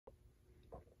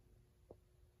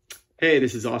Hey,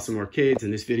 this is Awesome Arcades. In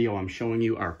this video, I'm showing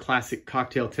you our classic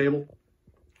cocktail table.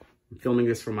 I'm filming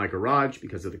this from my garage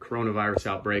because of the coronavirus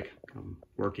outbreak. I'm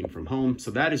working from home. So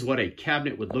that is what a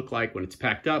cabinet would look like when it's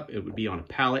packed up. It would be on a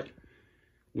pallet.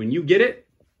 When you get it,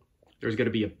 there's going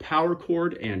to be a power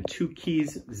cord and 2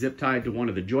 keys zip tied to one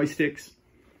of the joysticks.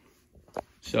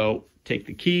 So take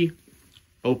the key,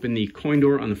 open the coin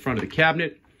door on the front of the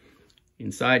cabinet.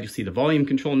 Inside, you'll see the volume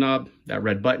control knob, that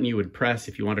red button you would press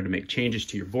if you wanted to make changes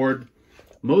to your board.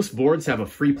 Most boards have a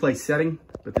free play setting,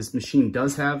 but this machine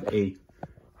does have a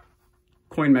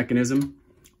coin mechanism.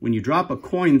 When you drop a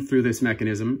coin through this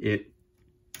mechanism, it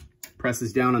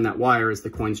presses down on that wire as the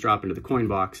coins drop into the coin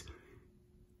box.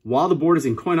 While the board is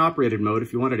in coin operated mode,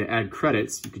 if you wanted to add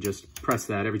credits, you could just press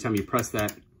that. Every time you press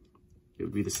that, it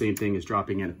would be the same thing as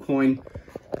dropping in a coin.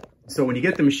 So when you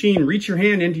get the machine, reach your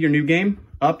hand into your new game,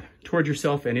 up towards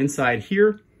yourself and inside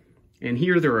here. And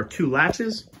here there are 2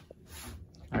 latches.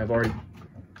 I've already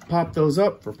popped those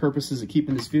up for purposes of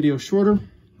keeping this video shorter.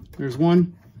 There's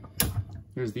one,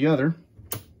 there's the other.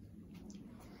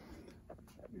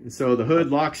 And so the hood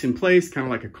locks in place, kind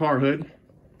of like a car hood.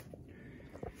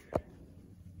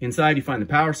 Inside you find the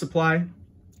power supply.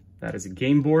 That is a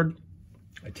game board.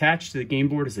 Attached to the game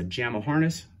board is a JAMA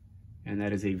harness, and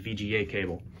that is a VGA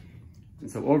cable.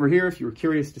 And so over here, if you were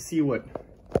curious to see what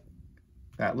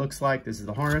that looks like, this is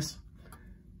the harness.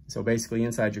 So basically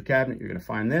inside your cabinet, you're gonna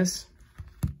find this.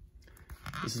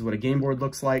 This is what a game board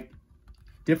looks like.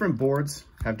 Different boards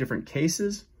have different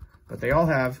cases, but they all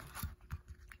have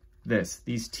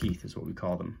these teeth is what we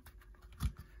call them.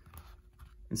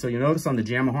 And so you'll notice on the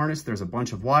JAMA harness, there's a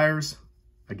bunch of wires,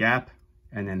 a gap,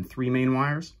 and then 3 main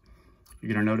wires.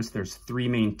 You're gonna notice there's 3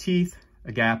 main teeth,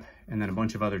 a gap, and then a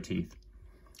bunch of other teeth.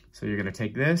 So you're gonna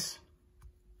take this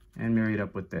and marry it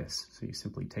up with this. So you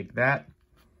simply take that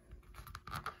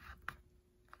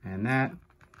and that,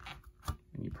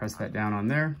 and you press that down on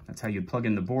there. That's how you plug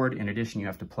in the board. In addition, you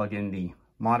have to plug in the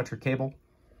monitor cable.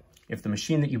 If the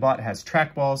machine that you bought has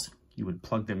trackballs, you would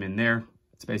plug them in there.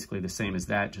 It's basically the same as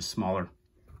that, just smaller.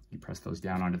 You press those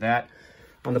down onto that.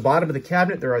 On the bottom of the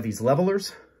cabinet, there are these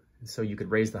levelers. And so you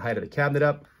could raise the height of the cabinet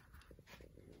up.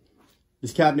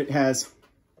 This cabinet has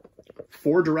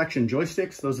 4 direction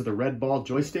joysticks. Those are the red ball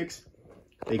joysticks.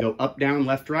 They go up, down,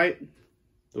 left, right.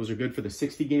 Those are good for the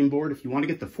 60 game board. If you want to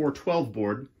get the 412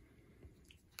 board,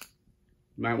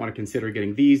 you might want to consider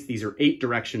getting these. These are 8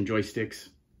 direction joysticks.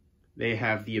 They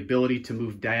have the ability to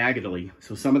move diagonally.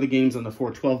 So some of the games on the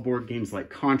 412 board, games like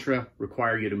Contra,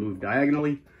 require you to move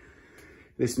diagonally.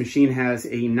 This machine has a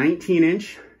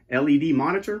 19-inch LED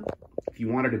monitor. If you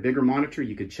wanted a bigger monitor,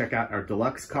 you could check out our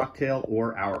deluxe cocktail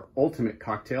or our ultimate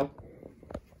cocktail.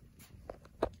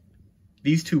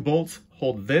 These 2 bolts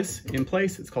hold this in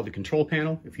place. It's called the control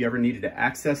panel. If you ever needed to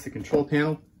access the control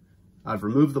panel, I've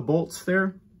removed the bolts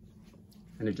there.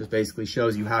 And it just basically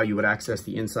shows you how you would access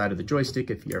the inside of the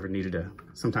joystick if you ever needed to.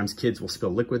 Sometimes kids will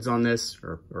spill liquids on this,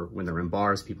 or when they're in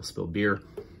bars, people spill beer.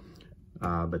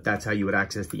 But that's how you would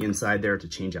access the inside there to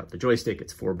change out the joystick.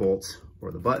 It's 4 bolts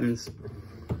or the buttons.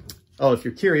 Oh, if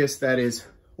you're curious, that is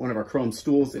one of our chrome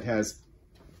stools. It has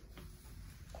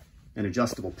an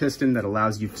adjustable piston that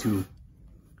allows you to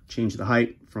change the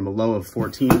height from a low of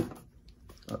 14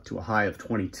 up to a high of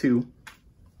 22.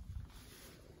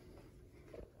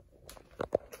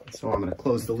 So I'm going to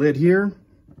close the lid here.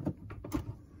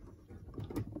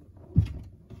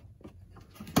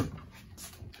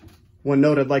 One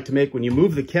note I'd like to make: when you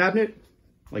move the cabinet,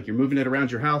 like you're moving it around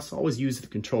your house, always use the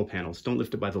control panels. Don't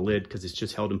lift it by the lid because it's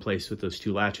just held in place with those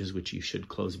 2 latches, which you should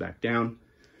close back down.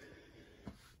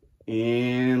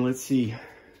 And let's see.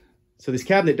 So this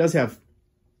cabinet does have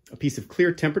a piece of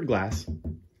clear tempered glass.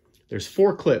 There's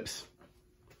 4 clips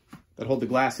that hold the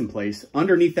glass in place.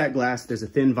 Underneath that glass, there's a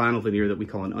thin vinyl veneer that we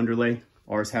call an underlay.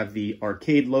 Ours have the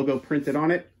arcade logo printed on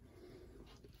it.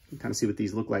 You can kind of see what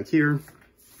these look like here.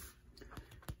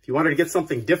 If you wanted to get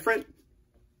something different,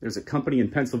 there's a company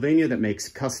in Pennsylvania that makes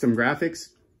custom graphics.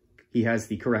 He has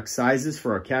the correct sizes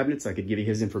for our cabinets. I could give you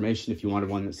his information if you wanted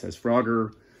one that says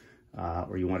Frogger,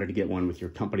 or you wanted to get one with your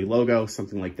company logo,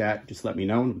 something like that. Just let me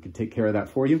know and we can take care of that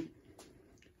for you.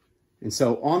 And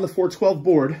so on the 412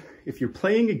 board, if you're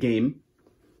playing a game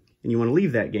and you want to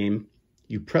leave that game,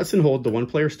 you press and hold the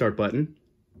 1-player start button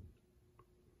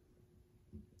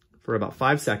for about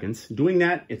 5 seconds. Doing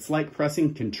that, it's like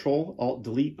pressing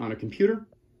Control-Alt-Delete on a computer.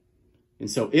 And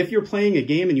so if you're playing a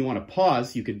game and you want to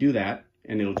pause, you could do that,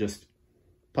 and it'll just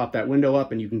pop that window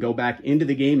up and you can go back into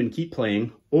the game and keep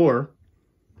playing, or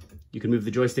you can move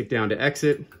the joystick down to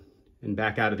exit and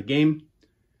back out of the game.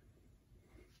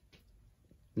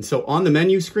 And so on the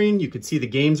menu screen, you could see the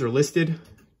games are listed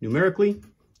numerically.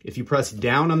 If you press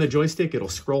down on the joystick, it'll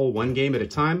scroll one game at a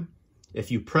time. If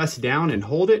you press down and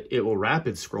hold it, it will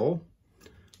rapid scroll.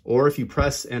 Or if you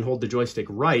press and hold the joystick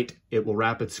right, it will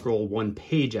rapid scroll one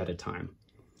page at a time.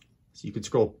 So you could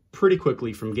scroll pretty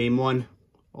quickly from game 1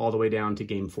 all the way down to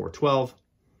game 412.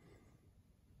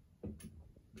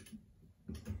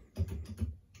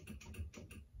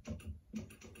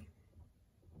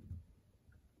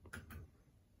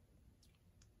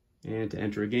 And to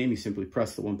enter a game, you simply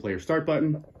press the one-player start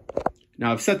button.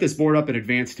 Now, I've set this board up in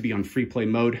advance to be on free play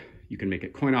mode. You can make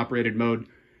it coin-operated mode.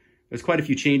 There's quite a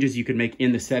few changes you can make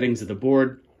in the settings of the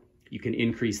board. You can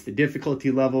increase the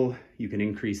difficulty level. You can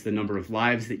increase the number of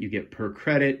lives that you get per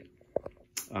credit.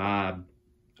 On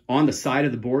the side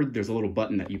of the board, there's a little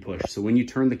button that you push. So when you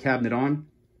turn the cabinet on,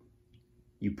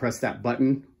 you press that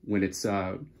button. When it's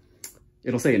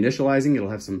it'll say initializing,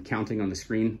 it'll have some counting on the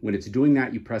screen. When it's doing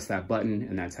that, you press that button,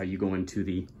 and that's how you go into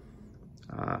the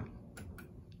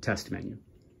test menu.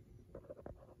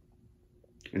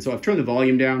 And so I've turned the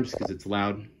volume down just because it's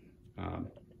loud.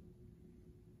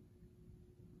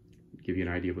 Give you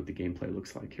an idea of what the gameplay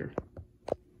looks like here.